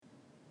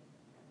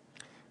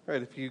All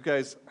right, if you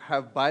guys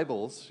have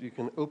Bibles, you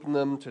can open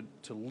them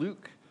to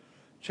Luke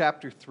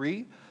chapter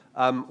 3.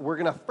 We're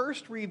going to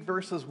first read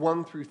verses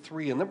 1 through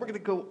 3, and then we're going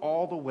to go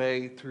all the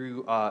way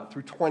through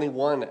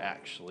 21,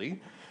 actually.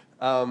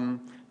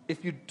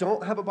 If you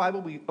don't have a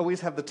Bible, we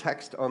always have the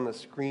text on the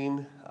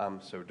screen,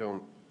 so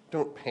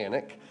don't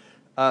panic.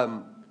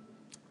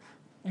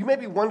 You may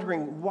be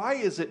wondering, why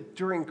is it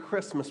during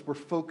Christmas we're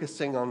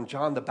focusing on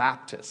John the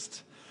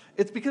Baptist?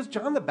 It's because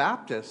John the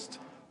Baptist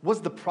was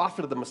the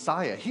prophet of the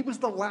Messiah. He was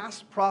the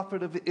last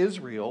prophet of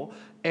Israel,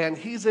 and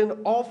he's in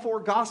all four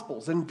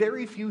Gospels, and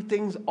very few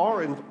things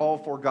are in all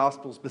four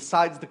Gospels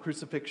besides the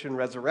crucifixion,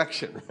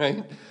 resurrection,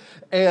 right?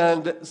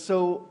 And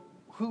so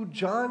who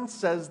John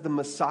says the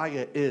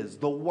Messiah is,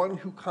 the one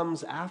who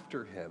comes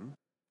after him,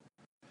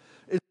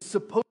 is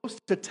supposed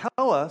to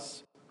tell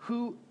us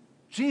who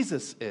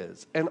Jesus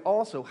is, and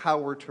also how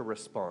we're to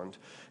respond.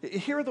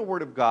 Hear the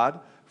word of God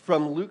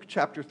from Luke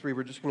chapter 3.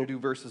 We're just going to do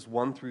verses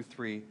 1 through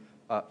 3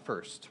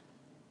 first.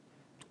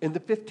 In the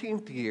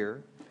 15th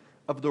year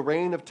of the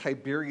reign of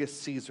Tiberius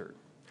Caesar,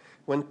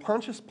 when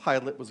Pontius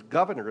Pilate was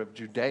governor of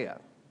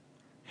Judea,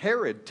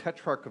 Herod,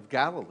 tetrarch of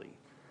Galilee,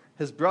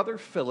 his brother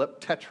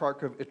Philip,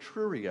 tetrarch of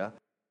Iturea,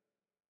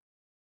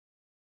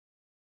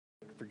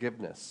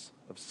 forgiveness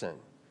of sin.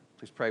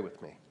 Please pray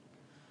with me.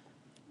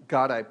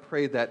 God, I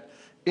pray that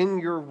in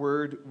your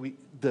word,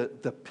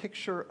 the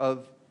picture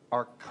of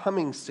our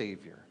coming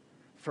Savior,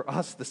 for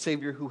us, the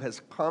Savior who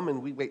has come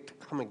and we wait to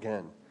come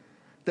again,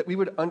 that we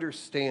would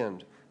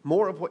understand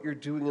more of what you're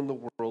doing in the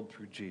world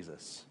through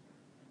Jesus.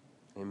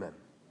 Amen.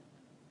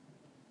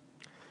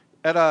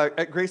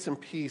 At Grace and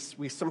Peace,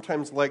 we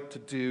sometimes like to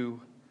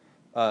do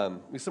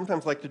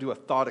a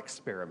thought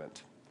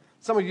experiment.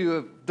 Some of you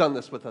have done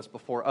this with us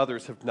before,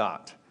 others have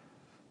not.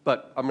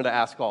 But I'm going to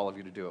ask all of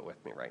you to do it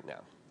with me right now.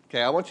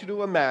 Okay, I want you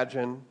to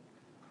imagine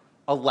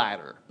a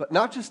ladder, but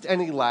not just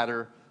any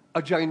ladder,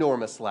 a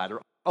ginormous ladder.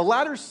 A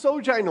ladder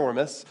so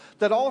ginormous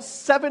that all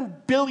 7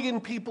 billion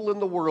people in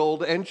the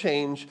world and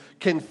change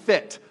can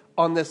fit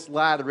on this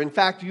ladder. In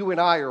fact, you and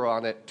I are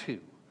on it too.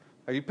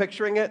 Are you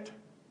picturing it?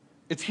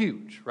 It's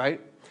huge, right?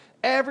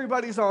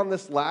 Everybody's on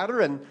this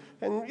ladder, and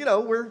you know,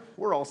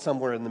 we're all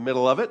somewhere in the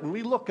middle of it, and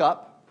we look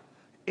up,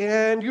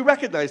 and you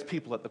recognize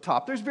people at the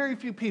top. There's very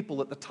few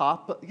people at the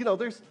top, but you know,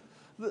 there's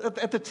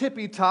at the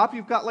tippy top,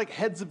 you've got like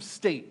heads of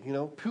state. You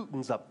know,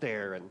 Putin's up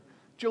there, and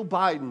Joe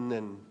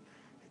Biden,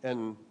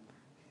 and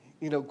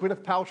you know,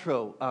 Gwyneth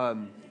Paltrow,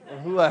 or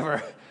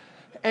whoever.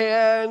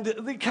 And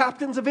the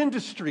captains of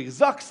industry,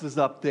 Zucks is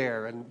up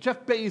there, and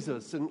Jeff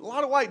Bezos, and a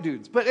lot of white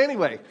dudes. But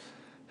anyway,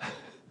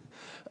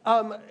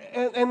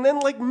 and then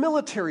like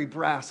military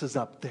brass is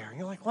up there. And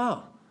you're like,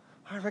 wow,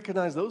 I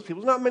recognize those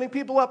people. There's not many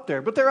people up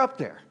there, but they're up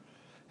there.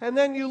 And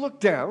then you look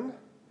down,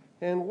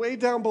 and way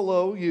down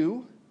below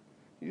you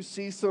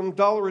see some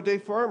dollar-a-day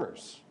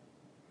farmers.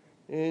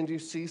 And you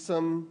see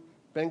some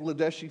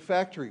Bangladeshi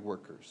factory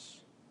workers.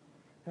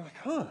 You're like,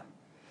 huh.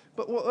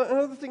 But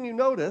another thing you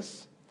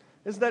notice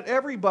is that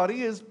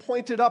everybody is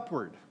pointed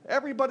upward.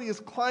 Everybody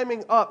is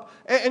climbing up.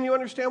 And you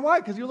understand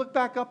why, because you look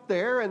back up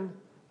there, and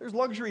there's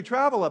luxury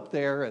travel up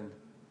there, and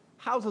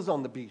houses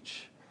on the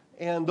beach.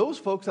 And those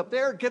folks up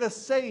there get a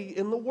say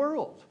in the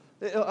world,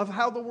 of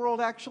how the world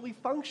actually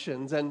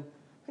functions. And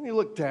you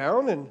look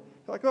down, and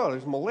you're like, oh,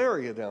 there's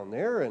malaria down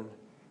there, and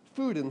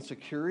food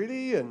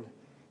insecurity, and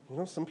you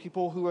know, some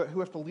people who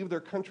have to leave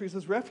their countries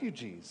as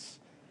refugees.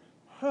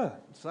 So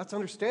that's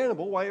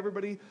understandable why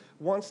everybody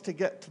wants to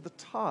get to the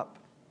top.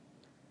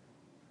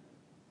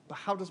 But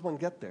how does one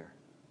get there?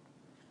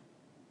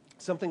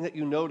 Something that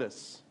you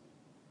notice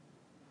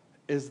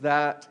is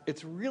that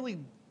it's really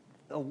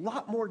a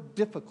lot more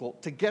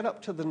difficult to get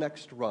up to the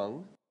next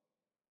rung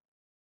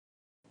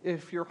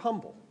if you're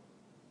humble.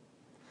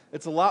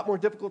 It's a lot more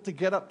difficult to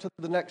get up to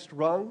the next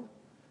rung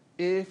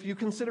if you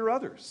consider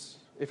others,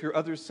 if you're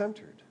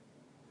others-centered.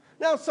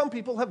 Now, some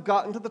people have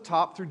gotten to the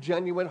top through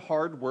genuine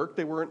hard work.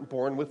 They weren't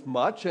born with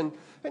much. And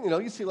you know,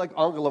 you see like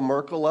Angela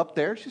Merkel up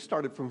there. She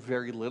started from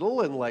very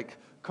little. And like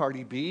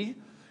Cardi B,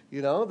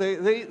 you know,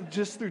 they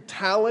just through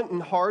talent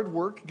and hard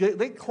work,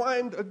 they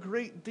climbed a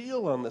great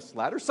deal on this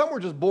ladder. Some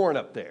were just born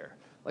up there.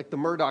 Like the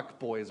Murdoch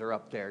boys are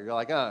up there. You're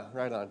like,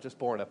 right on, just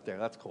born up there.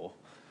 That's cool.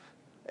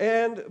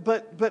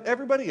 But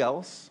everybody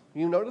else,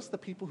 you notice the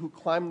people who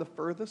climb the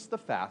furthest,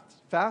 the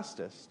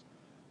fastest,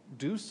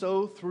 do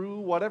so through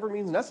whatever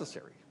means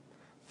necessary.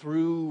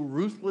 Through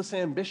ruthless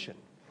ambition,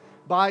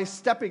 by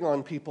stepping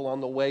on people on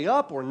the way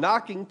up or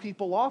knocking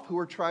people off who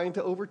are trying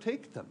to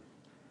overtake them.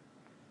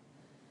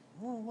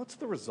 Well, what's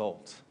the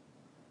result?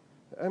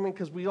 I mean,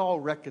 because we all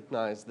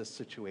recognize this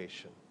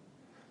situation,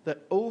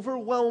 that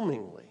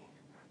overwhelmingly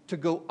to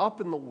go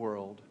up in the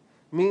world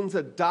means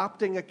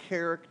adopting a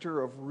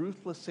character of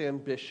ruthless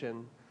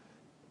ambition,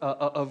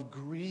 of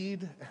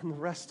greed, and the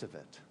rest of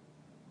it.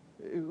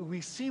 We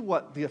see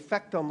what the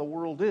effect on the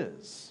world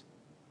is.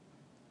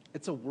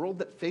 It's a world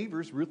that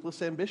favors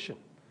ruthless ambition.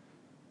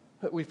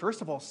 We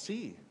first of all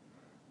see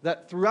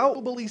that throughout,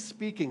 globally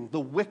speaking, the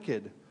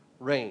wicked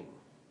reign.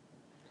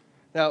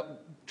 Now,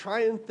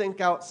 try and think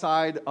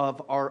outside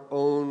of our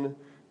own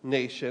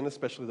nation,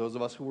 especially those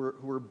of us who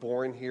were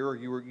born here,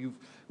 or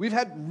we've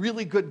had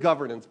really good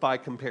governance by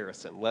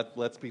comparison.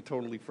 Let's be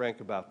totally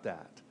frank about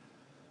that.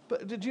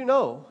 But did you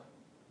know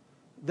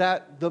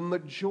that the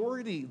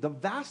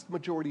vast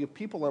majority of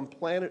people on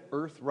planet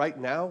Earth right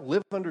now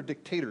live under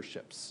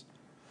dictatorships?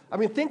 I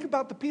mean, think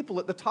about the people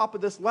at the top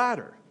of this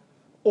ladder: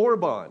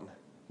 Orban,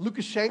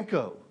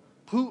 Lukashenko,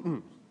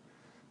 Putin,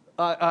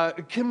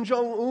 Kim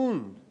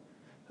Jong-un,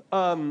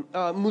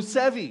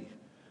 Museveni.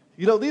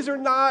 You know, these are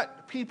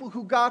not people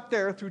who got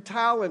there through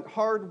talent,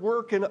 hard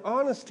work, and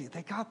honesty.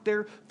 They got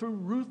there through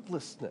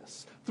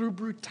ruthlessness, through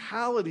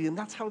brutality, and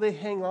that's how they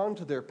hang on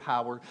to their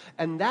power.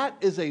 And that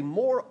is a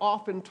more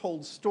often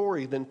told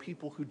story than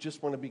people who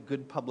just want to be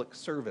good public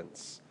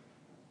servants,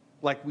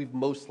 like we've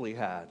mostly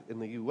had in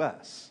the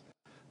U.S.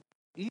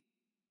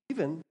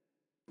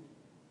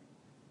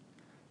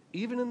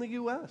 Even in the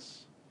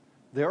U.S.,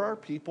 there are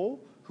people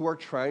who are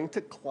trying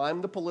to climb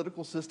the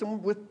political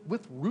system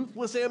with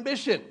ruthless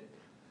ambition,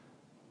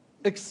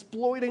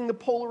 exploiting the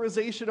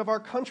polarization of our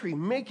country,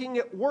 making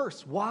it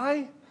worse.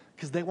 Why?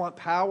 Because they want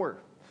power,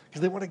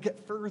 because they want to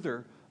get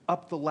further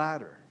up the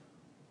ladder.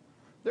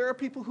 There are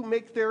people who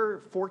make their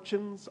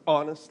fortunes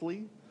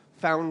honestly,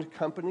 found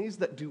companies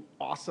that do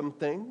awesome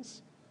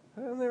things,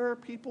 and there are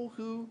people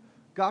who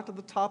got to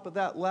the top of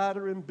that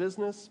ladder in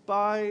business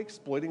by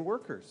exploiting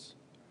workers,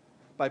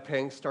 by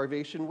paying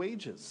starvation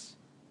wages,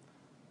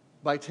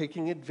 by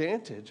taking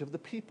advantage of the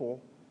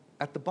people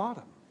at the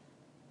bottom.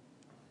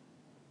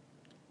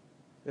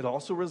 It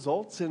also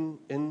results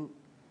in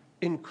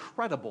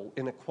incredible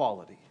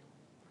inequality.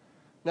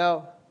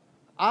 Now,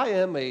 I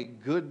am a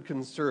good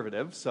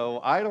conservative,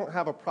 so I don't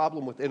have a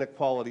problem with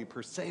inequality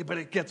per se, but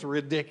it gets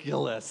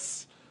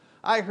ridiculous.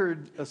 I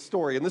heard a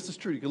story, and this is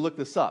true, you can look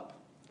this up.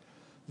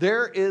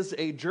 There is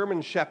a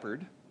German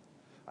shepherd,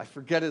 I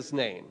forget his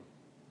name.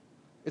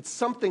 It's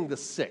something the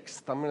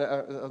sixth. I'm going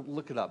to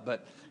look it up,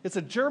 but it's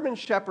a German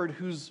shepherd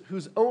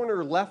whose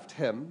owner left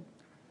him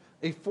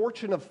a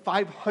fortune of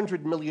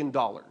 $500 million.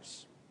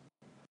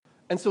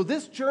 And so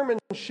this German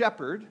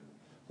shepherd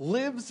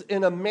lives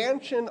in a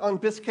mansion on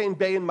Biscayne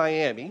Bay in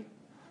Miami,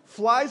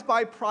 flies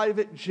by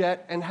private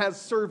jet, and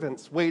has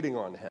servants waiting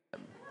on him.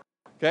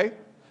 Okay?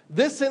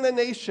 This in a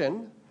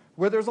nation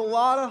where there's a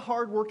lot of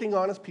hardworking,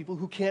 honest people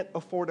who can't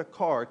afford a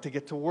car to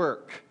get to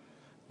work.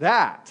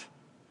 That's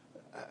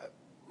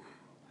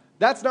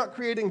not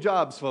creating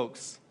jobs,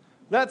 folks.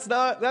 That's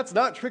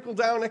not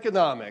trickle-down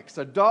economics.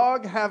 A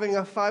dog having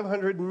a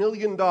 $500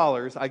 million,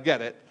 I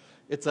get it.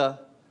 It's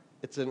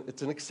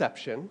an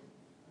exception.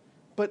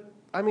 But,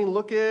 I mean,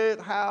 look at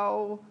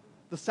how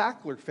the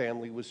Sackler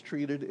family was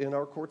treated in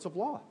our courts of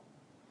law.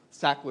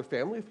 Sackler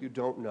family, if you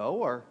don't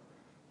know, are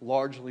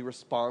largely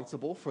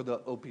responsible for the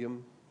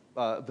opioid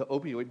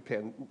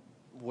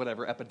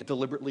epidemic.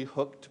 Deliberately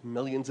hooked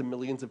millions and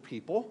millions of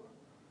people.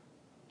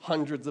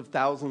 Hundreds of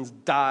thousands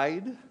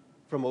died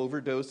from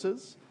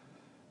overdoses.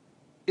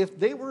 If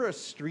they were a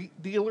street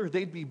dealer,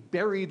 they'd be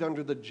buried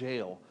under the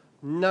jail.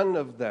 None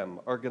of them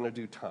are going to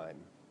do time.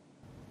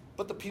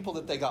 But the people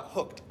that they got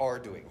hooked are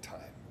doing time.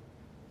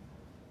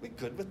 We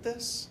good with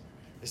this?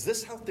 Is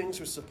this how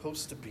things are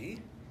supposed to be?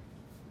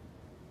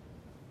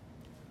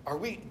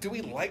 Do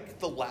we like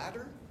the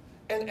ladder?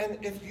 And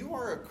if you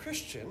are a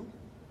Christian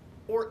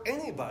or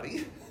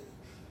anybody,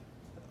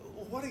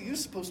 what are you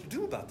supposed to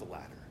do about the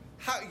ladder?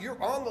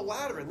 You're on the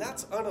ladder, and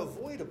that's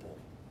unavoidable.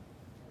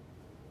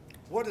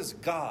 What does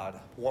God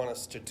want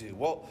us to do?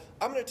 Well,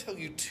 I'm going to tell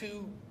you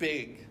two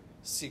big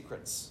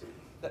secrets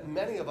that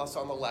many of us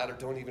on the ladder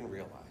don't even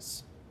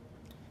realize.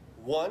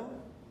 One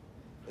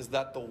is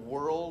that the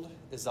world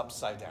is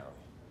upside down.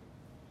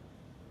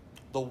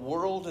 The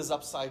world is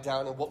upside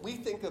down, and what we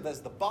think of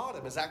as the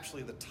bottom is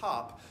actually the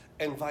top,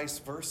 and vice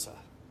versa.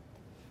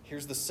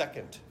 Here's the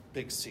second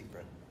big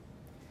secret,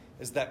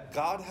 is that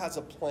God has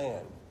a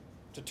plan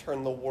to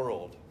turn the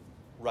world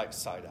right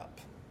side up.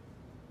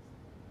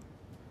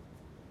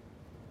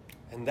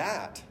 And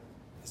that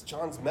is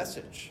John's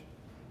message.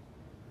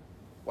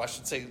 Well, I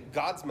should say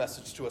God's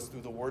message to us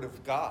through the Word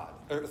of God,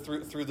 or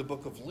through the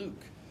book of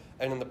Luke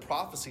and in the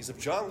prophecies of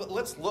John.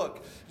 Let's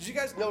look. Did you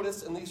guys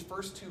notice in these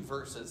first two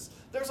verses,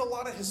 there's a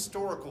lot of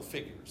historical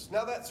figures.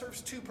 Now that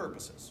serves two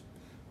purposes.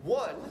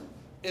 One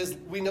is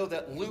we know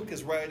that Luke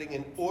is writing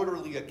an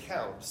orderly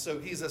account, so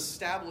he's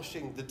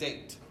establishing the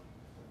date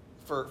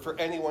for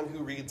anyone who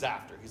reads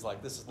after. He's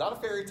like, this is not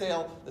a fairy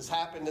tale. This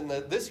happened in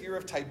this year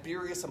of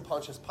Tiberius and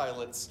Pontius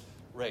Pilate's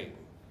reign.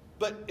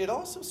 But it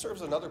also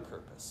serves another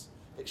purpose.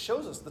 It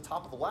shows us the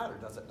top of the ladder,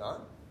 does it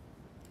not?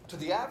 To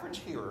the average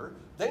hearer,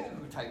 they knew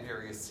who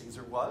Tiberius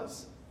Caesar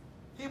was.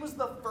 He was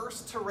the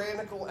first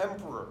tyrannical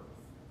emperor,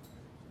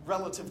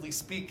 relatively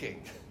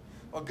speaking.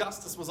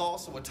 Augustus was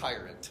also a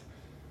tyrant,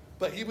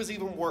 but he was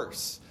even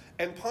worse.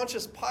 And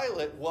Pontius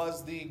Pilate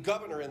was the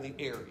governor in the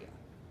area.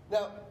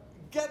 Now,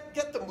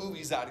 get the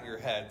movies out of your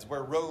heads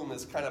where Rome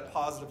is kind of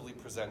positively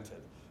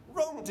presented.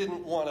 Rome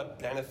didn't want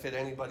to benefit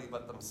anybody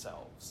but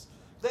themselves.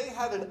 They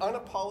had an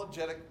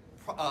unapologetic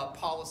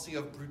policy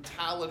of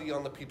brutality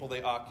on the people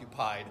they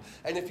occupied.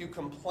 And if you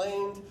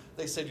complained,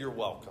 they said, you're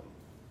welcome.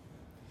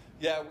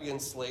 Yeah, we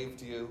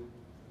enslaved you.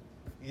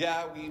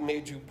 Yeah, we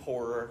made you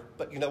poorer.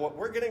 But you know what?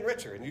 We're getting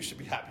richer, and you should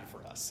be happy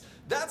for us.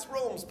 That's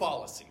Rome's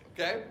policy,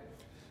 okay?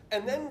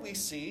 And then we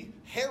see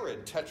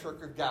Herod,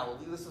 Tetrarch of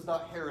Galilee. This is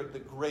not Herod the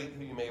Great,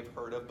 who you may have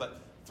heard of,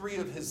 but 3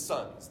 of his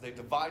sons. They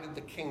divided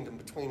the kingdom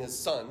between his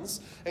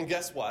sons. And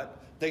guess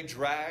what? They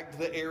dragged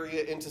the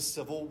area into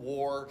civil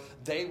war.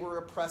 They were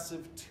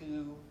oppressive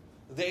too.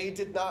 They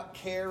did not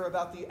care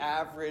about the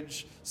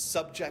average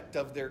subject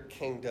of their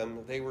kingdom.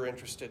 They were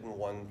interested in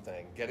one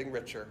thing: getting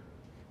richer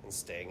and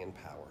staying in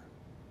power.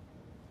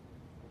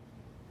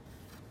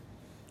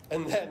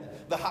 And then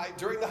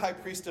during the high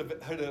priesthood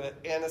of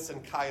Annas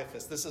and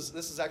Caiaphas, this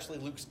is actually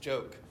Luke's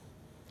joke,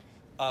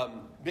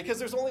 because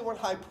there's only one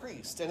high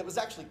priest, and it was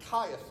actually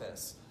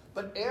Caiaphas.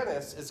 But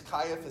Annas is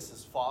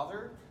Caiaphas'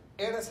 father.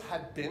 Annas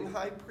had been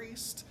high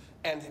priest,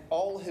 and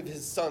all of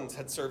his sons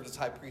had served as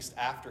high priest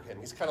after him.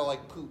 He's kind of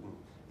like Putin.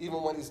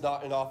 Even when he's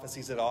not in office,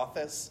 he's in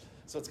office.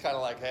 So it's kind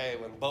of like, hey,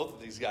 when both of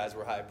these guys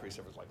were high priests,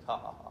 everyone's like, ha,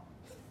 ha, ha.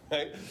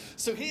 Right?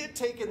 So he had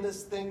taken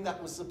this thing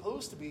that was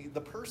supposed to be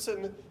the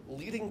person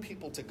leading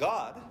people to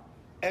God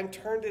and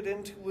turned it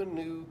into a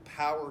new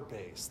power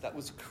base that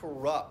was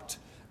corrupt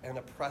and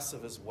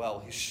oppressive as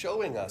well. He's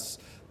showing us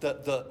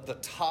the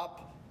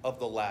top of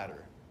the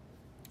ladder.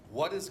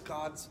 What is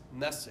God's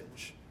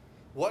message?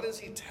 What is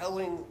he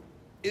telling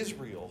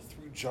Israel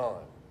through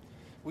John?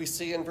 We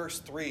see in verse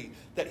 3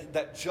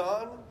 that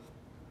John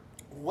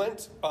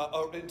went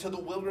into the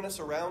wilderness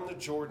around the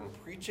Jordan,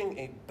 preaching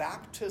a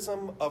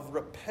baptism of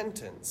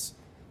repentance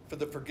for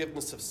the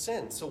forgiveness of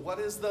sin. So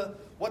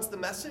what's the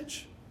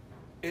message?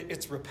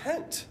 It's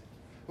repent.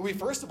 We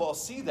first of all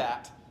see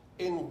that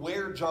in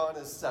where John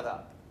is set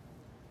up.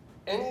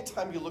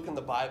 Anytime you look in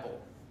the Bible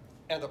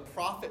and a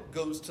prophet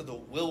goes to the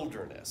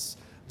wilderness,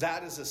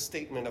 that is a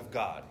statement of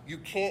God. You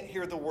can't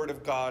hear the word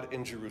of God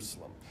in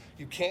Jerusalem.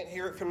 You can't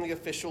hear it from the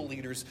official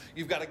leaders.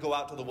 You've got to go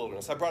out to the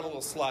wilderness. I brought a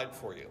little slide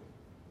for you,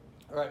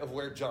 all right, of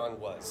where John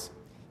was.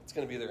 It's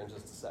going to be there in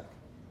just a sec.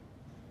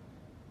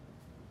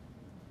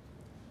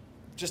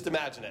 Just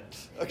imagine it,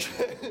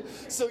 okay?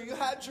 So you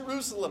had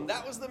Jerusalem.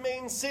 That was the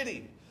main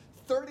city.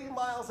 30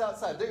 miles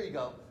outside. There you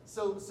go.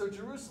 So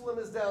Jerusalem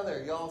is down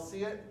there. Y'all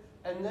see it?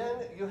 And then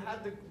you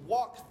had to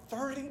walk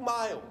 30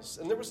 miles.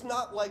 And there was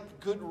not like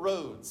good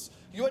roads.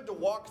 You had to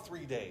walk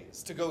 3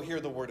 days to go hear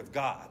the word of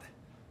God,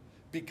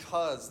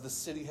 because the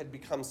city had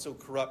become so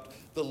corrupt,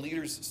 the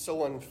leaders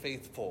so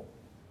unfaithful,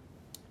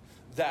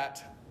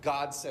 that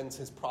God sends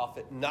his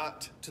prophet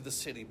not to the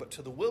city, but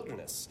to the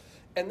wilderness.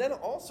 And then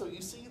also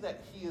you see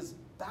that he is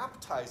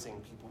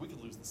baptizing people. We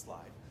could lose the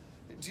slide.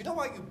 Do you know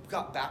why you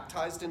got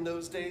baptized in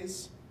those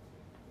days?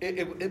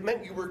 It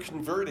meant you were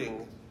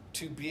converting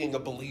to being a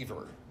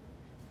believer,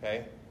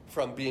 okay,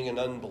 from being an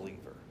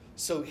unbeliever.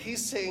 So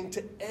he's saying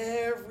to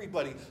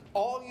everybody,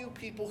 all you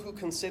people who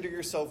consider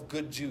yourself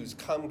good Jews,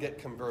 come get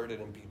converted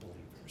and be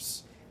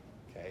believers,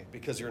 okay,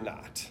 because you're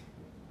not.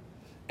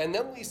 And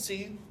then we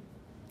see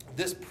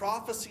this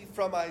prophecy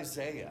from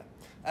Isaiah,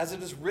 as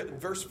it is written,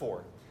 verse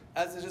 4,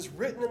 as it is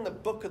written in the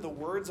book of the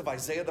words of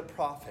Isaiah the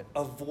prophet,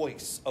 a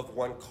voice of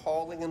one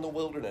calling in the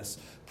wilderness,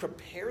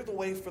 prepare the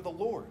way for the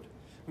Lord,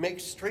 make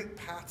straight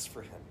paths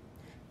for him.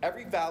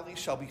 Every valley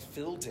shall be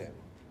filled in,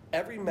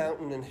 every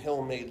mountain and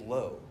hill made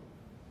low.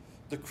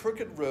 The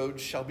crooked road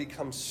shall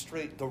become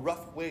straight, the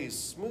rough ways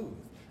smooth,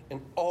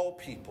 and all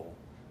people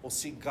will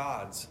see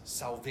God's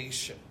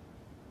salvation.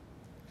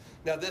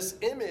 Now, this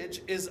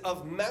image is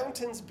of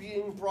mountains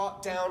being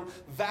brought down,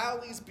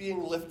 valleys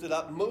being lifted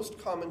up. Most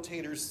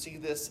commentators see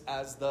this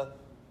as the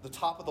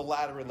top of the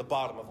ladder and the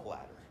bottom of the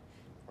ladder,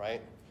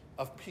 right?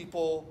 Of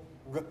people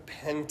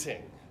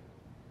repenting,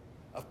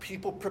 of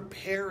people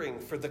preparing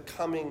for the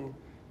coming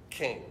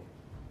king.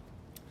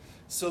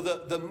 So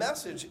the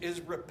message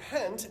is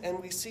repent, and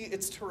we see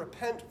it's to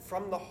repent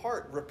from the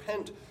heart,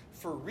 repent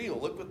for real.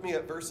 Look with me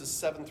at verses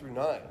 7 through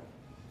 9.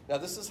 Now,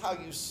 this is how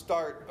you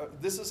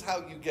start, this is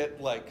how you get,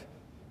 like,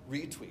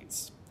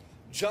 retweets.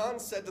 John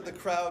said to the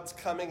crowds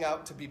coming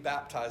out to be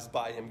baptized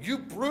by him, "You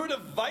brood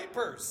of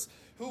vipers,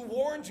 who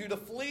warned you to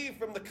flee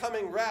from the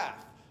coming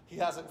wrath." He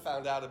hasn't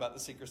found out about the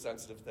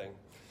seeker-sensitive thing.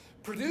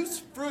 "Produce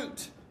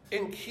fruit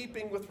in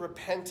keeping with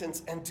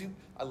repentance and do..."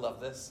 I love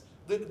this.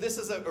 This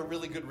is a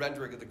really good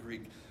rendering of the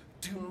Greek.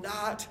 "Do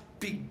not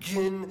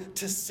begin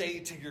to say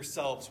to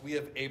yourselves, we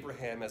have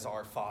Abraham as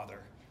our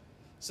father."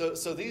 So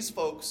these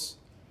folks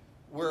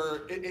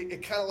were,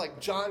 it kind of like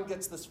John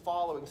gets this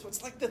following. So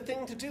it's like the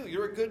thing to do.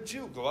 You're a good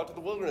Jew. Go out to the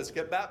wilderness,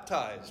 get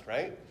baptized,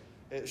 right?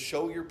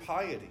 Show your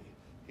piety.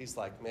 He's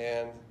like,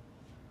 man,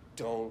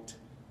 don't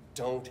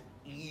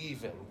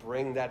even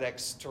bring that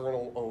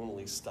external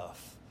only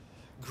stuff.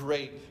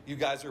 Great, you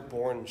guys are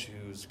born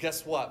Jews.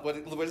 Guess what?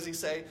 What does he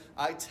say?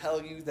 "I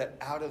tell you that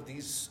out of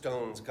these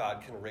stones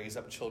God can raise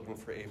up children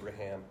for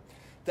Abraham.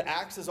 The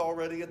axe is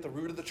already at the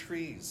root of the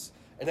trees,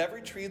 and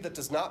every tree that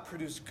does not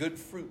produce good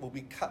fruit will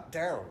be cut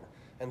down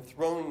and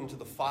thrown into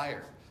the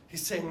fire."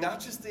 He's saying not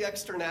just the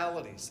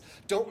externalities.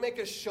 Don't make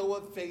a show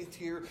of faith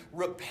here.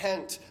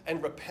 Repent,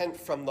 and repent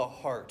from the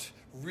heart.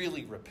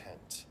 Really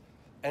repent.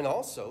 And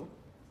also,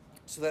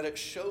 so that it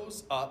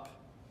shows up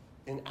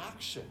in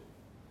action.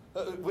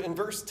 In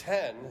verse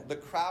 10, the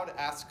crowd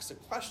asks a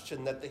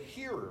question that the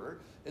hearer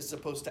is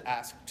supposed to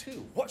ask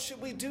too. What should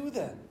we do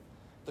then?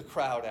 The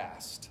crowd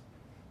asked.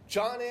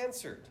 John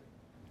answered,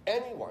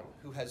 anyone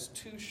who has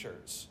 2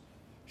 shirts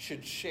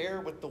should share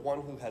with the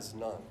one who has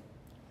none.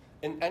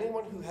 And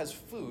anyone who has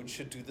food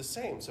should do the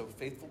same. So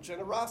faithful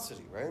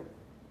generosity, right?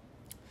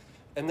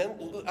 And then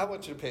I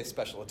want you to pay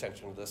special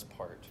attention to this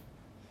part.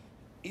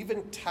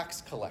 Even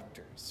tax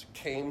collectors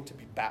came to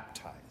be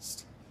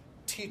baptized.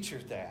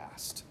 Teacher, they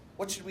asked,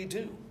 what should we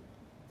do?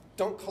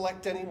 Don't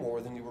collect any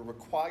more than you were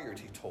required,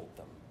 he told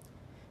them.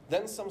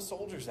 Then some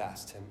soldiers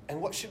asked him, and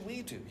what should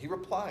we do? He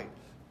replied,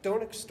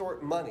 don't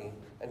extort money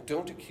and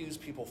don't accuse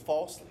people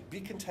falsely. Be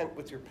content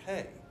with your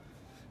pay.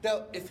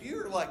 Now, if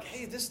you're like,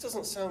 hey, this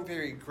doesn't sound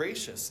very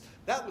gracious,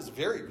 that was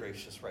very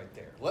gracious right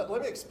there. Let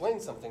me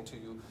explain something to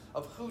you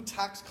of who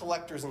tax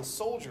collectors and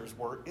soldiers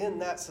were in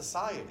that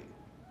society.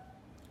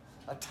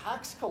 A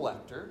tax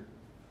collector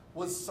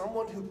was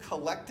someone who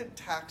collected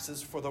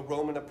taxes for the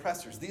Roman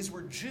oppressors. These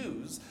were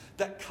Jews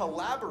that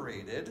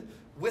collaborated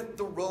with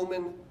the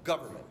Roman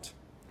government.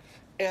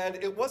 And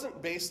it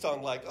wasn't based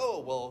on like, oh,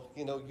 well,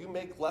 you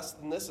make less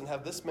than this and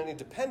have this many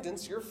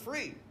dependents, you're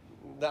free.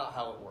 Not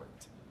how it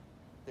worked.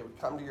 They would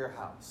come to your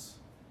house.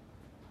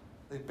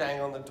 They'd bang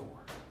on the door.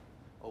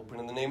 Open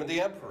in the name of the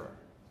emperor.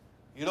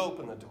 You'd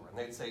open the door and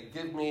they'd say,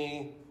 give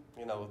me,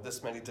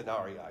 this many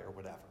denarii or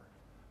whatever.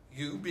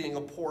 You, being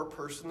a poor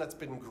person that's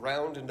been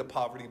ground into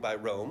poverty by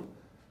Rome,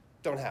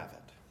 don't have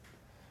it.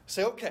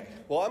 Say, okay,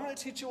 well, I'm going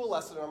to teach you a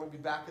lesson and I'm going to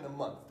be back in a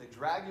month. They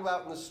drag you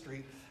out in the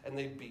street and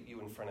they beat you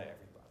in front of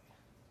everybody.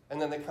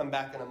 And then they come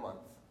back in a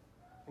month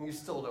and you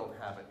still don't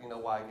have it. You know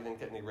why? You didn't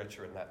get any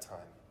richer in that time.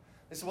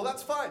 They say, well,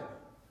 that's fine.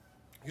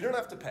 You don't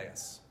have to pay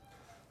us.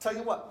 Tell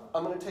you what,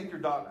 I'm going to take your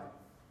daughter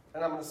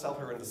and I'm going to sell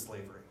her into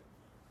slavery.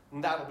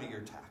 And that'll be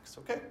your tax,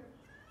 okay?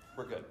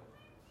 We're good.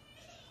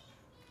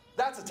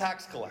 That's a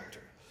tax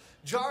collector.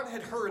 John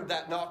had heard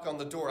that knock on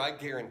the door, I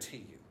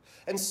guarantee you.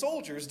 And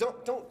soldiers,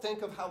 don't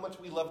think of how much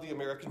we love the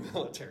American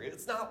military.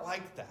 It's not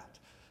like that.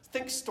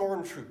 Think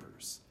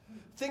stormtroopers.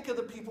 Think of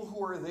the people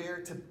who are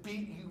there to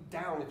beat you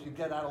down if you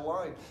get out of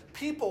line.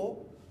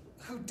 People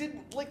who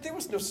didn't, there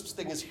was no such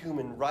thing as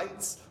human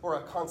rights or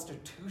a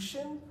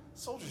constitution.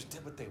 Soldiers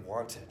did what they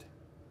wanted.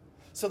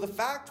 So the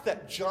fact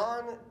that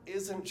John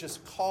isn't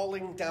just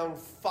calling down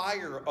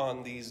fire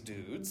on these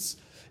dudes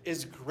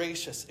is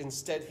gracious.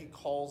 Instead, he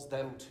calls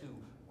them to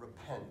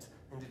repent.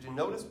 And did you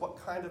notice what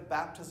kind of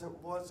baptism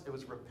it was? It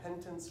was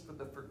repentance for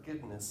the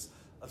forgiveness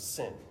of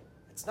sin.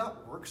 It's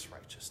not works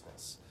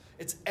righteousness.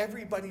 It's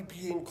everybody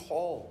being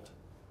called.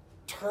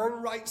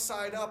 Turn right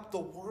side up. The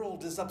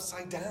world is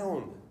upside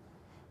down.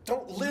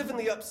 Don't live in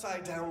the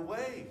upside down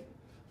way.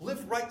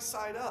 Live right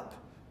side up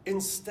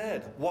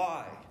instead.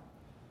 Why?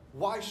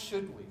 Why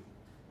should we?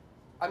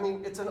 I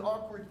mean, it's an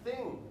awkward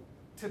thing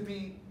to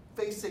be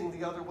facing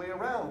the other way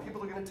around.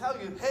 People are going to tell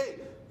you, hey,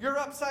 you're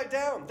upside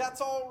down.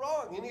 That's all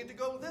wrong. You need to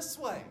go this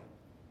way.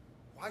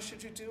 Why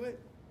should you do it?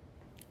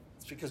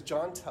 It's because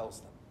John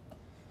tells them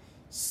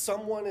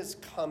someone is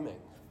coming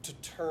to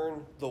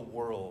turn the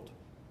world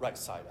right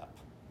side up.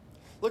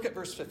 Look at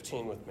verse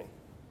 15 with me.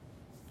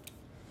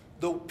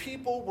 The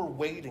people were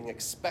waiting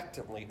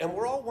expectantly, and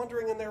were all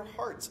wondering in their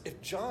hearts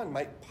if John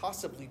might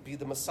possibly be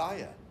the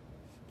Messiah.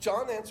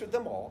 John answered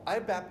them all, I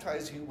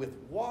baptize you with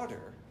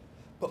water,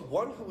 but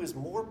one who is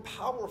more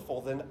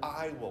powerful than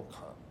I will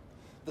come,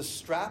 the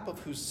strap of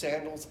whose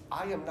sandals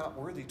I am not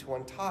worthy to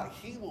untie.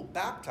 He will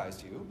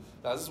baptize you.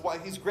 Now, this is why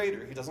he's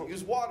greater. He doesn't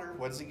use water.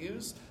 What does he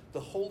use?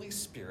 The Holy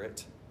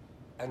Spirit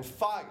and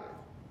fire.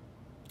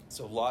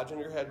 So lodge in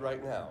your head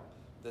right now.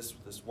 This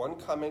one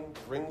coming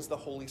brings the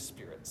Holy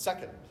Spirit.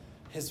 Second,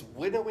 his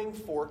winnowing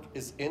fork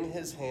is in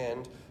his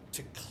hand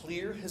to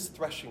clear his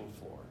threshing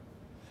floor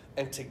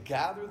and to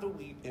gather the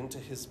wheat into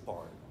his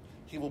barn.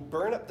 He will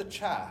burn up the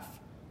chaff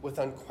with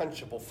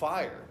unquenchable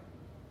fire.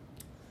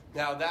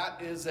 Now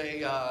that is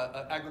an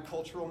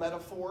agricultural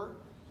metaphor.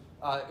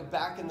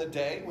 Back in the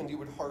day when you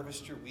would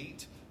harvest your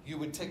wheat, you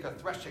would take a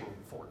threshing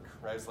fork,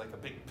 right? It's like a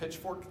big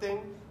pitchfork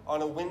thing.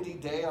 On a windy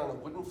day on a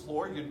wooden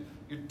floor,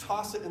 you'd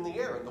toss it in the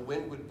air and the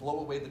wind would blow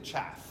away the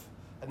chaff.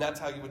 And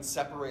that's how you would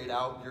separate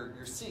out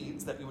your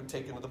seeds that you would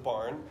take into the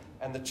barn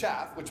and the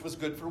chaff, which was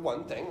good for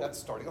one thing, that's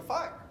starting a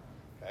fire.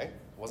 Okay? It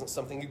wasn't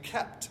something you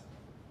kept.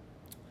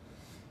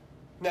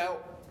 Now,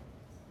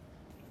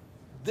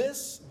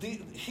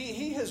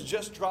 he has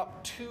just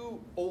dropped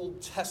 2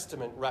 Old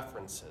Testament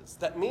references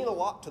that mean a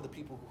lot to the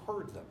people who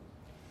heard them.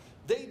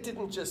 They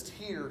didn't just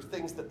hear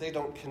things that they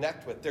don't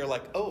connect with. They're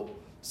like, oh,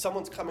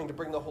 someone's coming to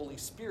bring the Holy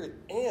Spirit,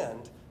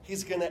 and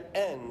he's going to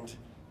end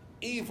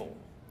evil.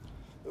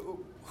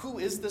 Who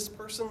is this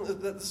person?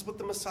 This is what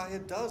the Messiah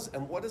does.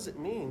 And what does it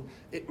mean?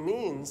 It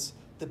means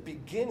the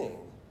beginning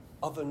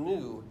of a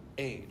new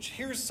age.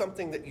 Here's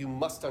something that you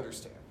must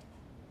understand.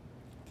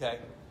 Okay?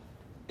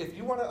 If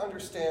you want to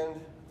understand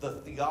the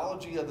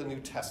theology of the New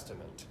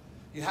Testament,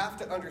 you have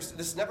to understand,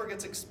 this never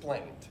gets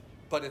explained,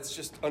 but it's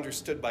just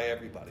understood by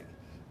everybody.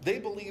 they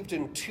believed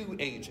in 2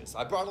 ages.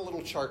 I brought a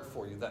little chart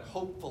for you that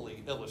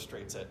hopefully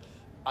illustrates it.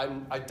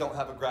 I don't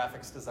have a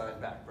graphics design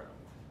background.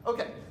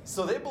 Okay,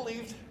 so they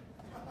believed,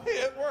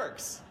 it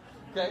works.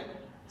 Okay,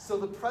 so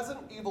the present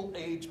evil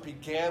age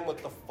began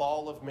with the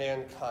fall of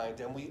mankind,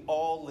 and we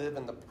all live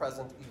in the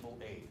present evil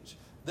age.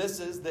 This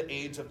is the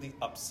age of the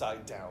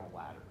upside down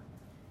ladder,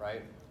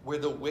 right? Where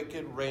the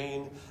wicked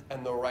reign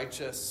and the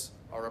righteous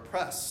are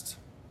oppressed.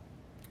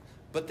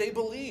 But they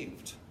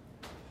believed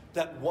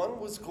that one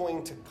was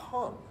going to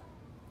come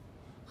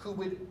who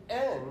would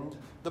end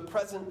the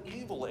present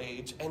evil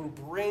age and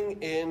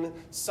bring in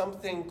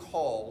something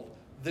called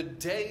the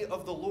day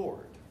of the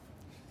Lord.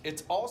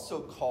 It's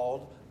also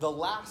called the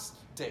last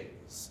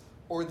days,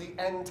 or the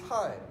end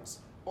times,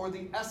 or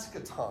the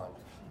eschaton,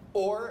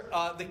 or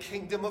the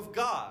kingdom of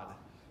God,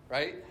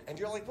 right? And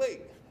you're like,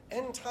 wait,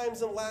 end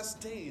times and last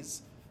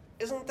days,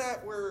 isn't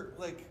that where,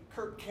 like,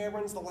 Kirk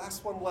Cameron's the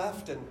last one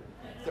left and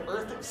the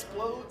earth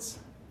explodes?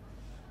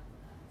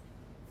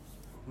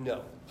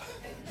 No.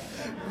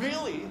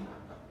 Really,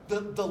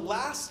 the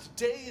last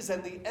days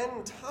and the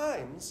end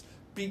times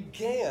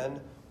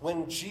began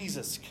when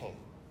Jesus came.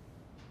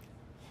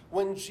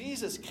 When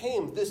Jesus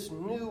came, this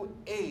new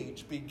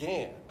age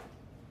began.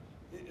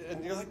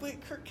 And you're like,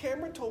 wait, Kirk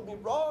Cameron told me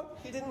wrong.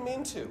 He didn't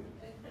mean to.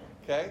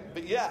 Okay?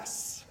 But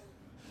yes.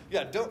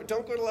 Yeah, don't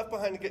go to Left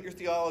Behind to get your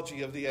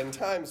theology of the end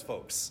times,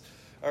 folks.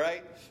 All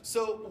right?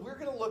 So we're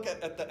going to look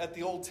at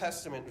the Old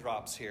Testament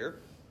drops here.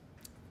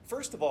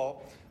 First of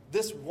all,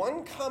 this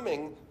one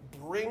coming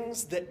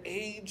brings the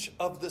age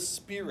of the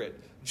Spirit.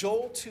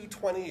 Joel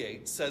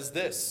 2:28 says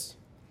this,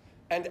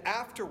 "And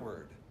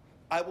afterward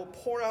I will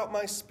pour out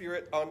my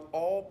Spirit on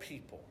all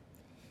people.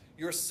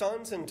 Your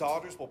sons and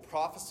daughters will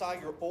prophesy,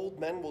 your old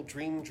men will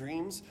dream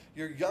dreams,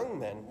 your young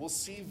men will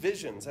see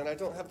visions." And I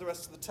don't have the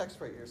rest of the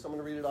text right here, so I'm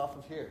going to read it off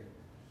of here.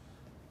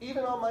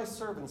 "Even on my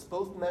servants,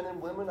 both men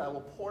and women, I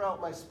will pour out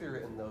my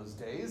Spirit in those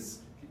days."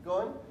 Keep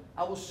going.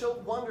 "I will show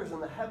wonders in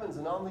the heavens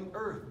and on the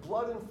earth,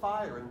 blood and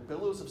fire and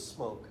billows of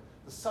smoke.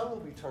 The sun will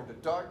be turned to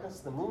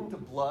darkness, the moon to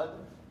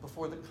blood,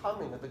 before the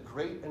coming of the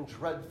great and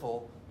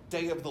dreadful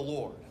day of the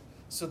Lord."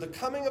 So the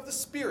coming of the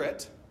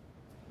Spirit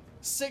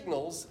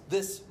signals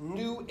this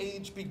new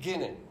age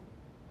beginning.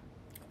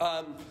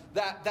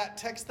 That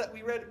text that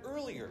we read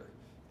earlier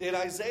in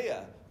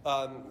Isaiah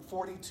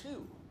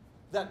 42,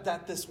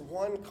 that this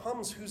one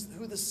comes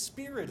who the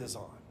Spirit is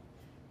on,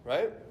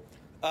 right?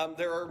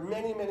 There are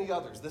many, many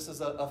others. This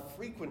is a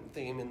frequent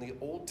theme in the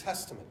Old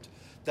Testament,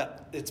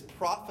 that it's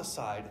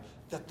prophesied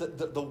that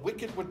the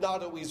wicked would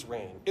not always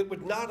reign. It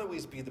would not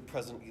always be the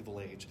present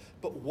evil age.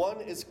 But one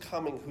is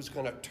coming who's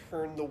going to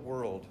turn the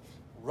world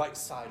right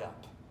side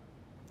up.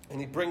 And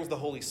he brings the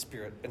Holy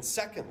Spirit. And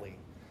secondly,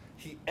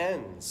 he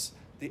ends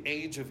the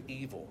age of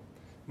evil.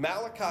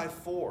 Malachi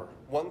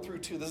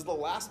 4:1-2, this is the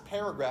last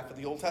paragraph of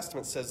the Old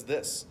Testament, says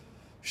this,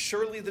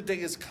 "Surely the day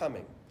is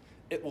coming.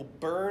 It will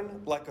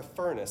burn like a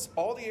furnace.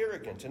 All the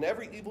arrogant and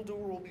every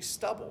evildoer will be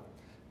stubble.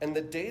 And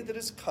the day that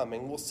is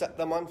coming will set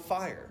them on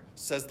fire,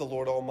 says the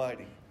Lord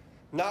Almighty.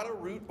 Not a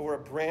root or a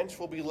branch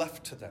will be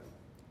left to them.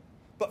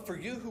 But for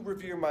you who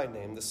revere my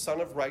name, the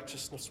Son of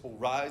Righteousness will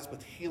rise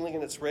with healing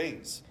in its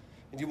rays,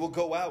 and you will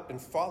go out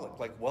and frolic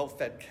like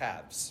well-fed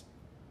calves."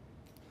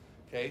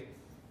 Okay?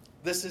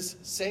 This is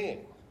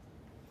saying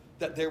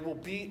that there will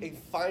be a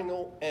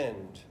final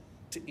end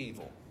to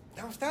evil.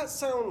 Now, if that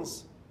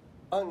sounds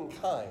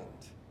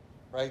unkind,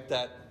 right?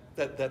 That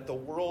the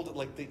world,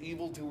 like the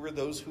evildoer,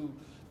 those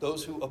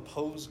who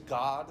oppose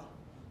God,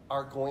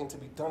 are going to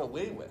be done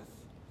away with.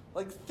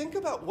 Like, think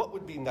about what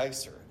would be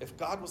nicer if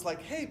God was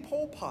like, "Hey,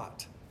 Pol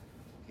Pot,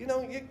 you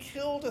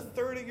killed a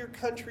third of your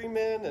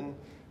countrymen and,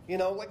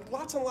 like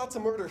lots and lots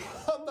of murder.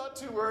 I'm not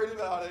too worried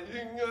about it.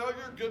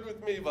 You're good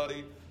with me,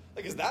 buddy."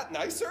 Like, is that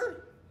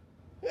nicer?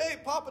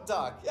 "Hey, Papa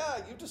Doc,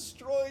 yeah, you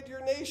destroyed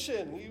your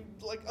nation. You,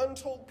 like,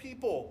 untold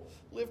people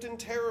lived in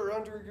terror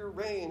under your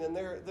reign, and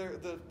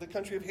the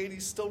country of Haiti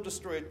still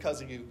destroyed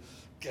because of you.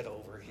 Get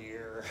over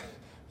here."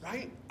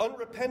 Right?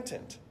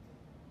 Unrepentant.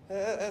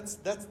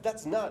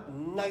 That's not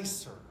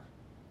nicer.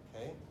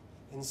 Okay?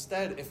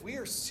 Instead, if we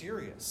are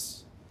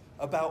serious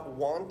about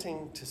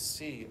wanting to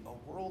see a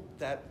world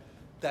that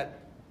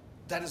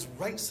is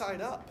right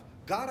side up,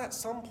 God at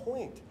some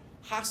point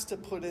has to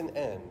put an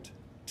end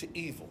to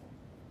evil.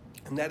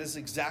 And that is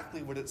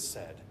exactly what it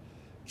said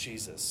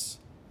Jesus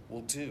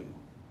will do.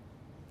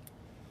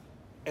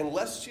 And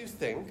lest you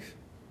think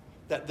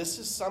that this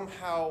is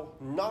somehow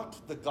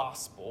not the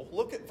gospel,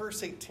 look at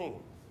verse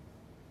 18.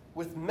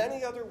 "With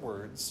many other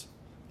words,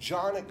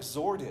 John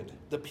exhorted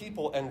the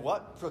people and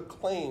what?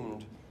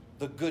 Proclaimed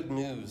the good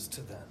news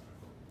to them."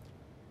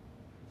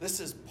 This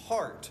is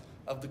part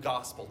of the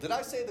gospel. Did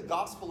I say the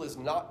gospel is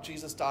not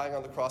Jesus dying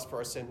on the cross for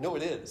our sin? No,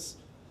 it is.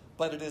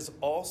 But it is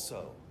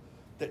also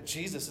that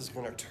Jesus is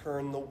going to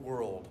turn the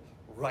world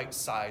right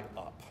side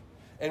up.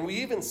 And we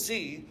even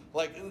see,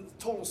 like,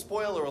 total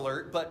spoiler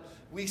alert, but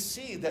we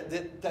see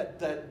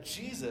that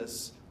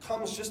Jesus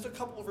comes just a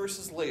couple of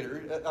verses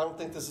later. I don't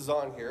think this is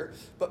on here,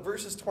 but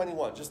verses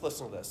 21, just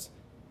listen to this.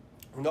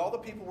 "When all the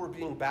people were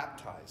being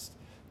baptized,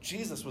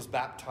 Jesus was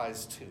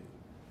baptized too.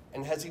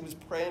 And as he was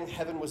praying,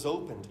 heaven was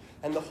opened,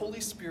 and the Holy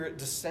Spirit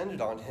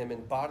descended on him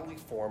in bodily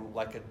form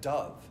like a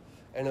dove.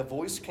 And a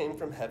voice came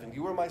from heaven,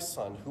 "You are my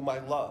Son, whom I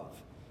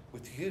love.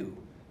 With you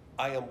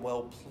I am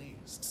well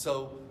pleased."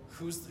 So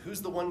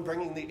who's the one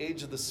bringing the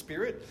age of the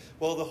Spirit?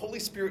 Well, the Holy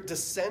Spirit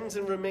descends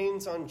and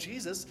remains on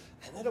Jesus.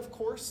 And then, of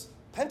course,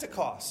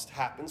 Pentecost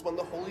happens when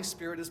the Holy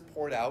Spirit is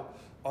poured out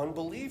on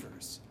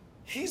believers.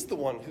 He's the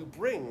one who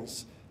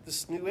brings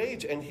this new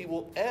age, and he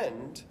will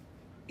end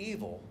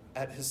evil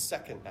at his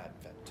second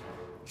advent.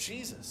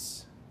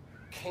 Jesus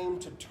came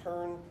to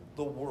turn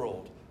the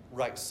world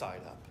right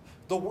side up.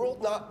 The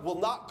world will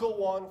not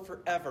go on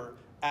forever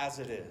as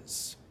it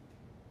is,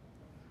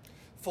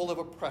 full of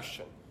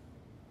oppression,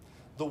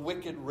 the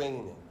wicked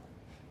reigning,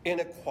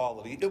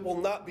 inequality. It will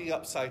not be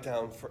upside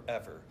down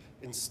forever.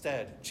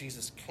 Instead,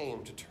 Jesus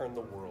came to turn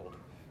the world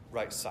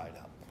right side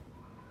up.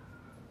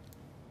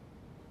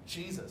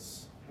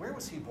 Jesus, where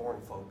was he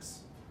born,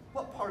 folks?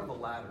 What part of the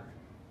ladder?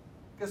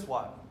 Guess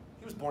what?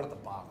 He was born at the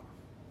bottom.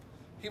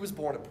 He was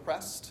born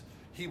oppressed.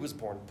 He was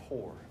born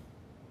poor.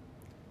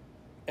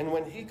 And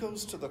when he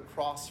goes to the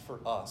cross for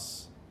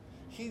us,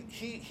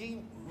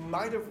 he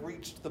might have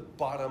reached the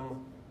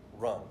bottom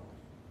rung.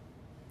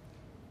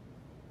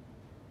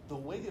 The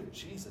way of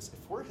Jesus,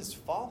 if we're his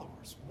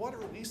followers, what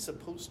are we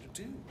supposed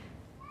to do?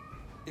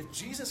 If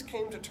Jesus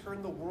came to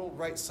turn the world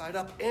right side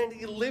up, and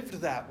he lived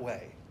that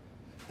way,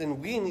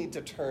 then we need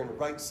to turn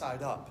right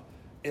side up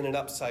in an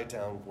upside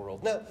down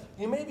world. Now,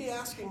 you may be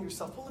asking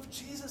yourself, well, if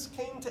Jesus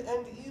came to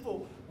end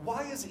evil,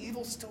 why is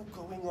evil still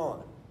going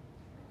on?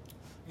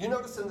 You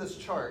notice in this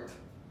chart,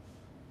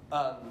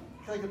 can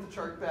I get the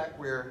chart back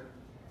where,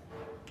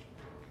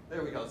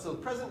 there we go. So the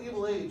present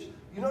evil age,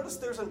 you notice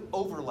there's an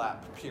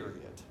overlap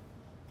period,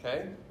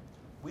 okay?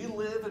 We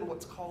live in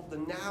what's called the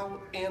now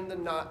and the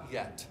not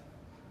yet.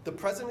 The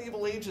present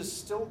evil age is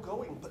still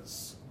going,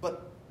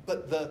 but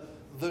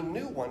the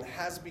new one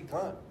has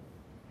begun.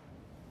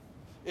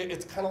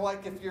 It's kind of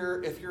like if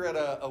you're at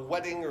a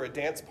wedding or a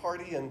dance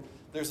party and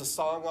there's a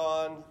song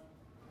on,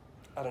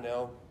 I don't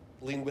know,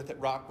 Lean With It,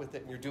 Rock With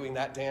It, and you're doing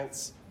that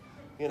dance,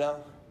 you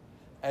know?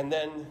 And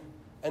then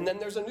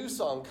there's a new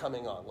song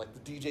coming on, like the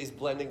DJ's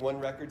blending one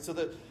record.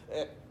 So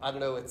I don't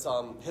know, it's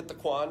Hit the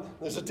Quan.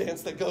 There's a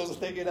dance that goes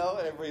with it, you know?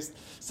 And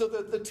so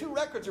the two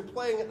records are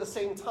playing at the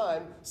same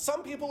time.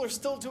 Some people are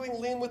still doing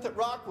Lean With It,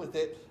 Rock With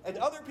It, and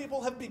other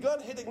people have begun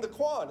hitting the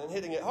Quan and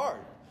hitting it hard.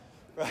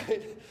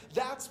 Right?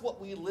 That's what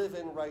we live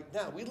in right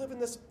now. We live in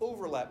this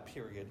overlap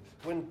period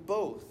when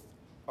both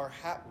are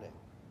happening.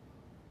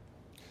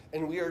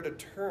 And we are to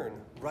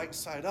turn right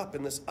side up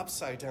in this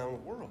upside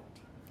down world.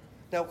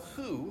 Now,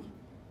 who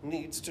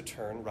needs to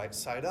turn right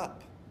side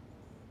up?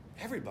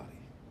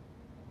 Everybody.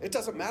 It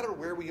doesn't matter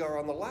where we are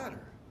on the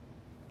ladder.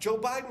 Joe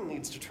Biden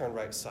needs to turn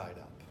right side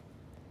up.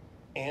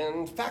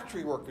 And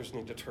factory workers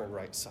need to turn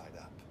right side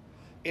up.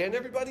 And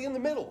everybody in the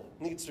middle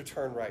needs to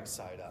turn right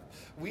side up.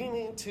 We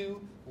need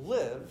to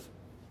live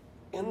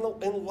in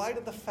light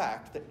of the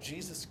fact that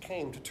Jesus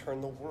came to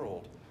turn the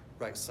world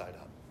right side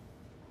up.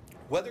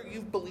 Whether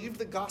you've believed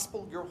the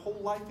gospel your whole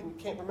life and you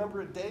can't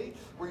remember a day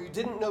where you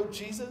didn't know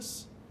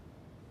Jesus,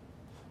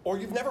 or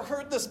you've never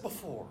heard this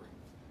before,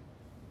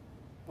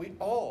 we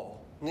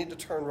all need to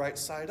turn right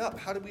side up.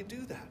 How do we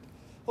do that?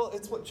 Well,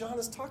 it's what John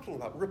is talking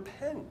about.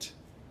 Repent.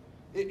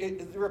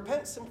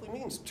 Repent simply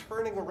means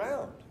turning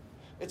around.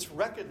 It's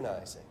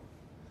recognizing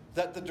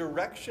that the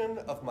direction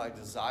of my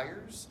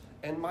desires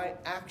and my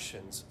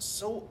actions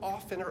so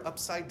often are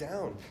upside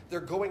down. They're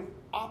going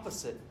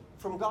opposite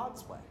from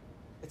God's way.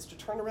 It's to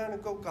turn around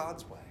and go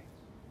God's way.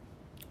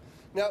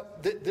 Now,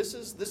 this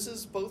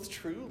is both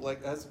true,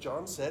 like as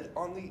John said,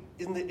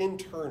 in the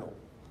internal.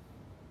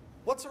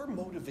 What's our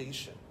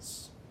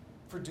motivations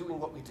for doing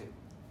what we do?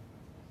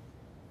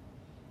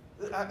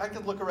 I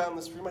could look around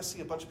this room, I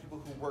see a bunch of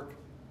people who work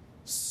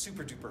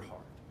super duper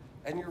hard.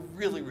 And you're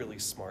really, really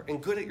smart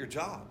and good at your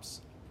jobs.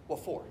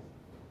 What for?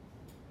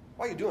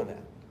 Why are you doing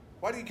that?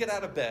 Why do you get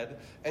out of bed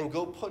and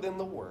go put in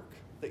the work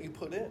that you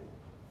put in?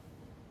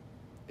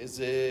 Is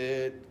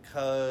it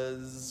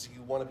because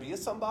you want to be a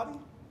somebody?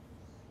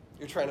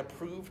 You're trying to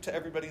prove to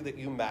everybody that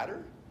you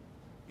matter?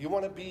 You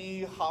want to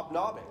be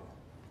hobnobbing.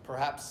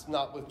 Perhaps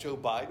not with Joe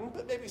Biden,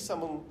 but maybe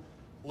someone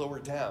lower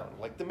down,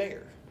 like the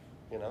mayor,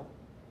 you know?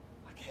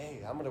 Like,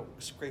 hey, I'm going to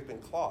scrape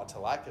and claw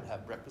till I can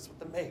have breakfast with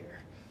the mayor.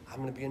 I'm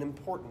going to be an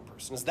important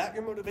person. Is that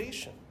your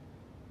motivation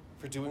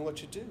for doing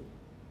what you do?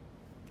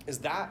 Is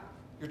that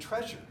your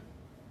treasure?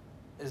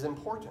 Is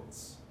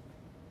importance?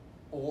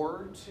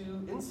 Or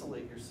to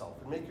insulate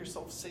yourself and make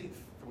yourself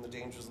safe from the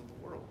dangers of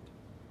the world?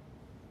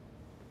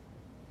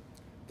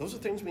 Those are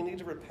things we need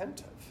to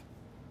repent of.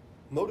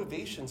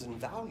 Motivations and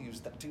values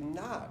that do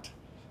not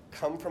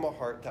come from a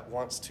heart that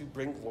wants to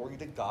bring glory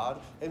to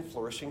God and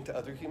flourishing to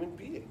other human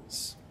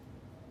beings.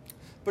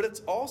 But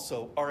it's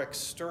also our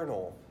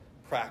external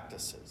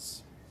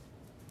practices.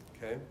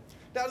 Okay?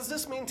 Now, does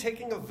this mean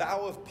taking a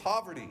vow of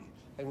poverty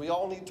and we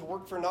all need to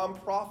work for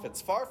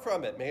nonprofits? Far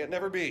from it. May it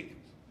never be.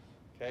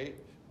 Okay?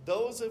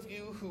 Those of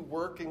you who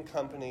work in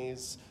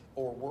companies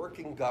or work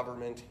in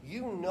government,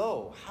 you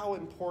know how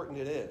important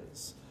it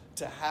is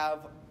to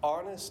have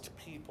honest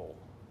people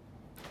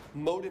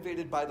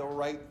motivated by the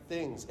right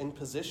things in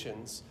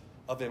positions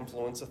of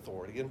influence,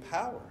 authority, and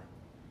power.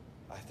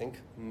 I think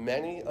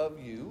many of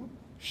you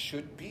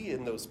should be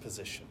in those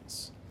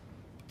positions.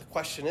 The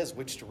question is,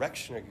 which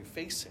direction are you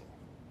facing?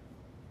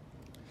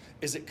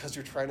 Is it because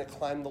you're trying to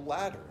climb the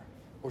ladder?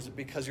 Or is it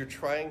because you're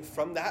trying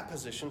from that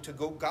position to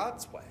go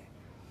God's way?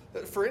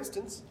 For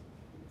instance,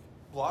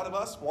 a lot of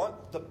us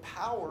want the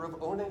power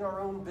of owning our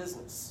own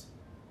business.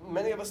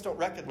 Many of us don't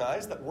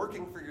recognize that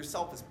working for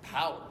yourself is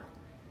power,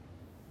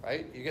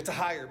 right? You get to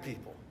hire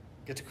people,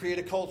 get to create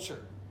a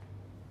culture,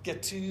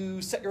 get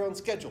to set your own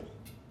schedule.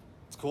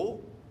 It's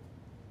cool.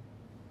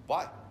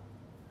 Why?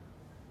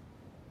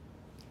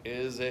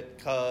 Is it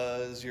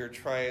because you're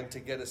trying to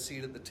get a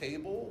seat at the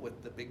table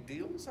with the big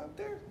deals out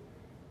there?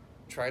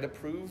 Trying to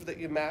prove that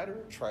you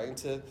matter? Trying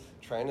to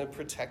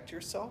protect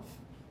yourself?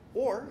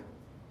 Or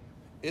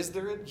is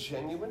there a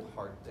genuine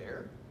heart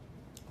there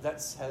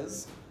that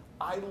says,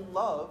 I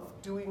love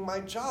doing my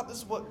job. This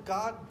is what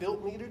God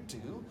built me to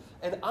do,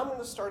 and I'm going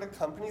to start a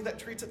company that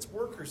treats its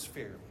workers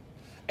fairly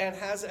and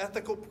has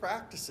ethical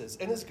practices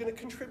and is going to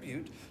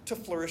contribute to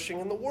flourishing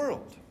in the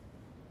world.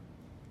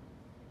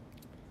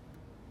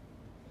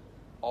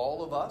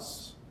 All of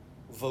us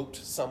vote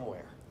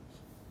somewhere.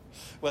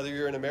 Whether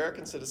you're an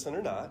American citizen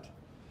or not,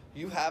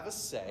 you have a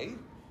say,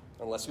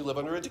 unless you live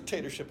under a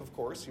dictatorship, of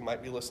course. You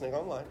might be listening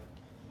online.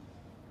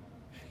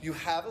 You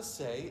have a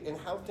say in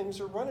how things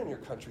are run in your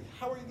country.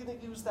 How are you going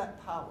to use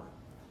that power?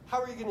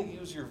 How are you going to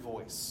use your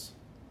voice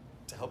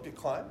to help you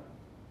climb?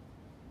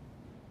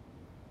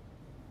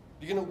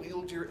 You're going to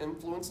wield your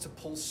influence to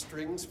pull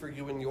strings for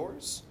you and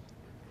yours?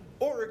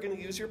 Or are you going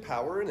to use your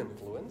power and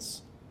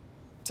influence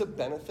to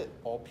benefit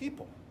all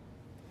people?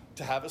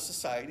 To have a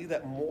society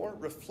that more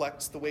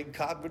reflects the way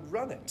God would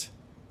run it?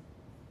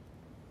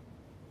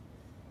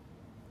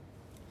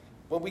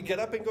 When we get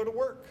up and go to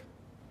work,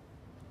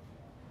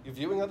 you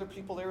viewing other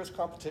people there as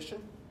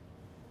competition?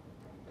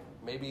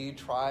 Maybe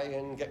try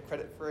and get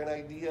credit for an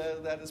idea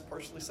that is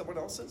partially someone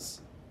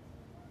else's?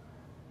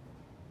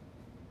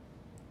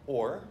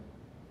 Or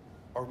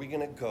are we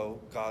going to go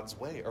God's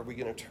way? Are we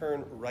going to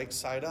turn right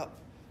side up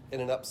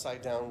in an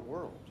upside down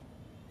world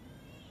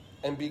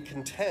and be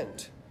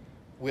content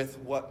with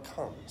what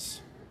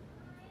comes?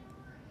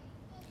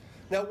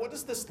 Now, what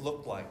does this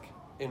look like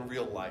in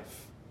real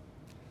life?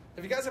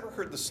 Have you guys ever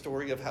heard the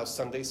story of how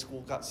Sunday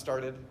school got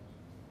started?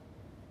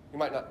 You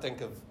might not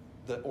think of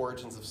the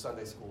origins of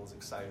Sunday school as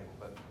exciting,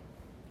 but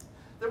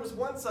there was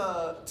once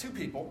two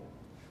people.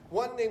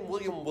 One named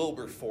William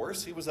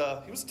Wilberforce. He was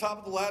a top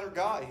of the ladder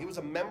guy. He was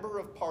a member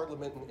of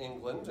Parliament in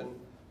England and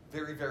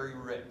very, very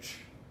rich.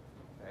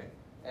 Okay?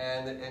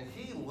 And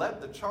he led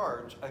the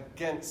charge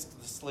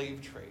against the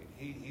slave trade.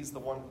 He's the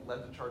one who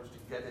led the charge to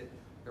get it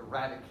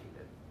eradicated.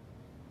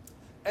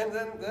 And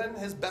then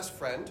his best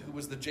friend, who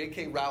was the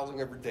J.K.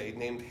 Rowling of her day,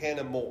 named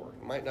Hannah More.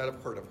 You might not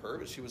have heard of her,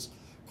 but she was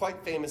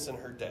quite famous in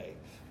her day.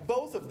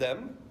 Both of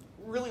them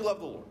really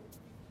loved the Lord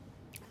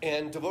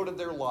and devoted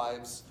their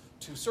lives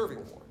to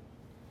serving the Lord.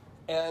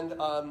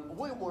 And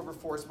William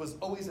Wilberforce was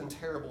always in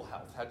terrible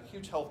health, had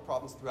huge health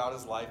problems throughout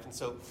his life. And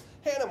so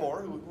Hannah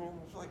More, who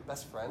was like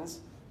best friends,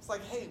 was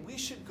like, hey, we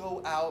should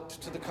go out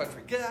to the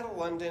country. Get out of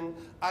London.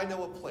 I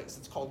know a place.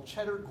 It's called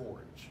Cheddar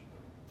Gorge.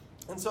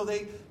 And so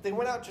they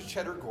went out to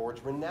Cheddar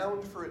Gorge,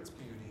 renowned for its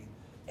beauty,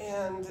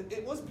 and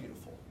it was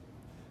beautiful.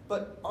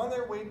 But on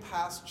their way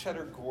past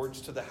Cheddar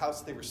Gorge to the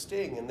house they were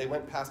staying in, they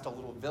went past a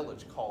little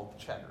village called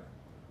Cheddar.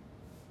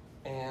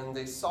 And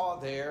they saw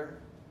there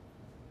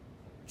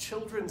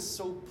children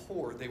so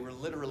poor they were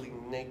literally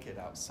naked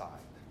outside.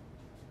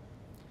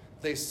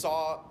 They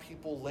saw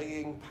people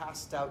laying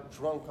passed out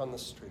drunk on the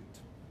street.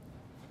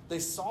 They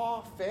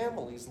saw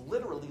families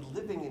literally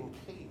living in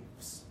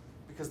caves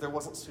because there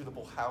wasn't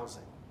suitable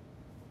housing.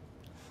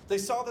 They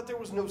saw that there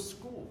was no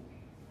school.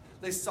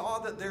 They saw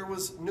that there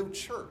was no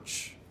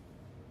church.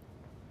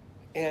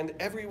 And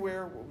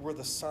everywhere were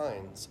the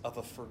signs of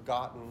a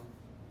forgotten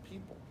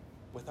people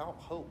without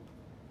hope.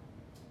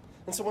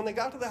 And so when they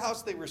got to the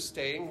house they were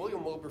staying,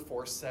 William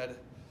Wilberforce said,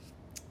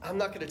 I'm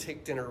not going to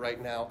take dinner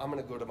right now. I'm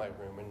going to go to my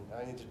room and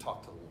I need to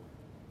talk to the Lord.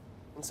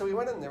 And so he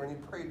went in there and he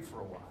prayed for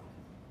a while.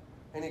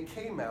 And he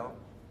came out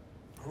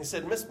and he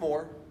said, Miss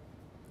Moore,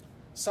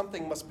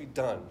 something must be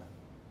done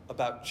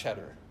about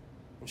Cheddar.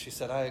 And she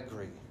said, I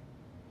agree.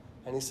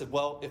 And he said,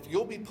 well, if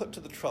you'll be put to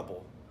the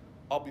trouble,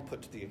 I'll be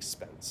put to the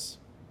expense.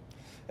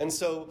 And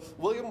so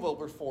William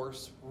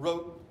Wilberforce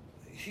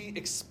he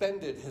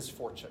expended his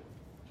fortune,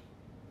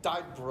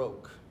 died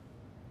broke.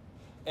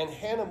 And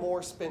Hannah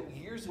More spent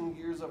years and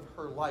years of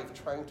her life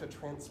trying to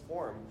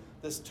transform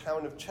this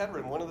town of Cheddar.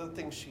 And one of the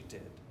things she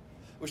did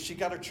was she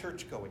got a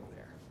church going there.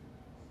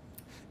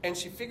 And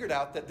she figured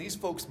out that these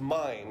folks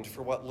mined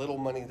for what little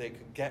money they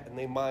could get, and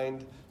they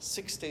mined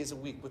 6 days a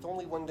week with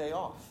only one day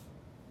off,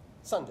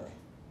 Sunday.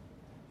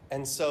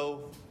 And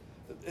so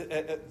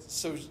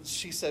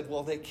she said,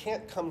 well, they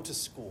can't come to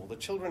school. The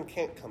children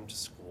can't come to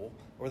school,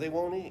 or they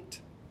won't eat.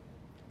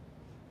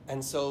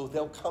 And so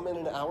they'll come in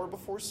an hour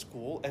before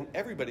school, and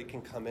everybody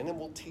can come in, and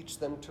we'll teach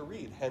them to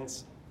read,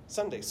 hence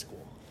Sunday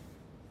school.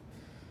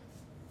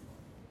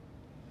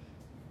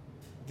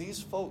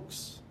 These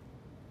folks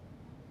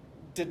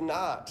did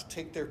not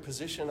take their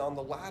position on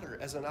the ladder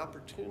as an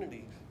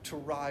opportunity to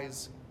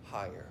rise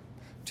higher,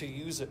 to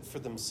use it for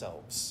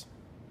themselves.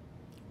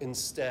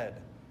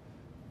 Instead,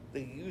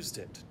 they used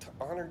it to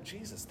honor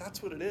Jesus.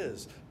 That's what it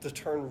is, to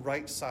turn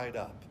right side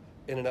up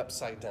in an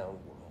upside down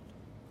world.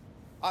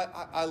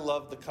 I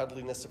love the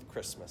cuddliness of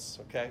Christmas,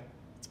 okay?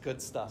 It's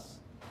good stuff.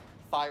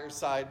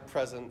 Fireside,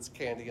 presents,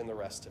 candy, and the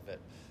rest of it.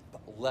 But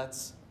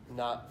let's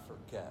not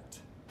forget,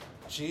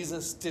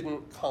 Jesus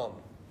didn't come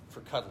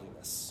for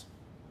cuddliness.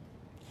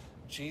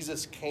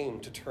 Jesus came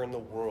to turn the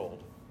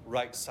world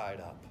right side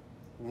up.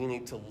 We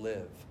need to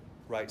live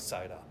right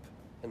side up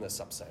in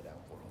this upside down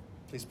world.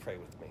 Please pray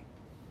with me.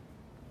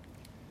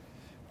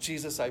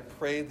 Jesus, I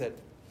pray that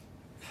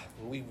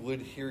we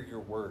would hear your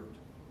word,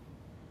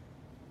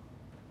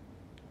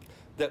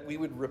 that we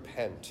would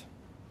repent,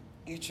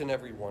 each and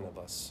every one of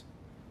us.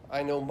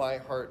 I know my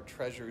heart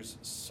treasures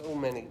so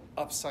many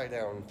upside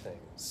down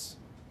things.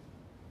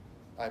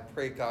 I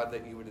pray, God,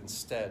 that you would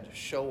instead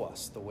show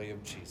us the way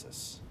of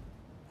Jesus.